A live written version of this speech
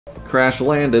Crash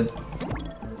landed.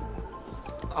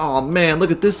 Oh man,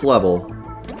 look at this level.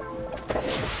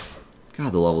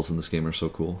 God, the levels in this game are so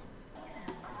cool.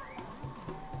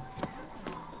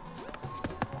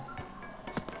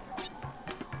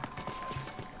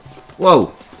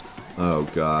 Whoa! Oh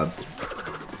god.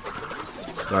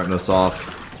 Starting us off.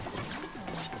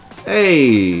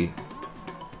 Hey!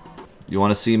 You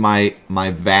want to see my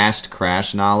vast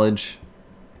crash knowledge?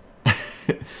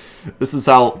 This is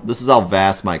how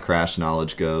vast my crash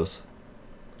knowledge goes.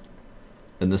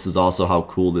 And this is also how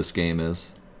cool this game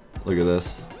is. Look at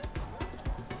this.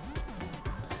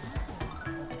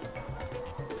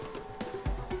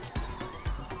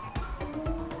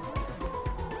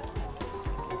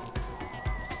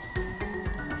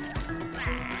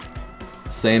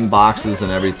 Same boxes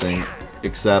and everything,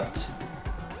 except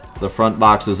the front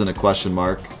box isn't a question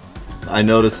mark. I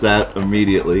noticed that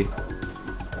immediately.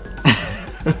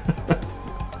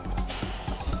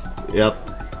 Yep.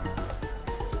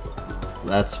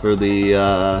 That's for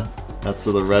the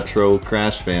retro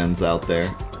Crash fans out there.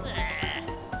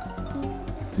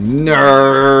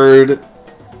 Nerd.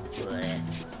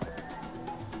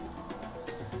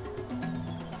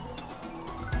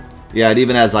 Yeah, it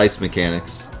even has ice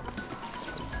mechanics.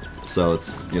 So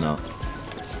it's, you know,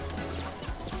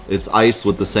 it's ice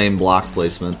with the same block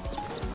placement.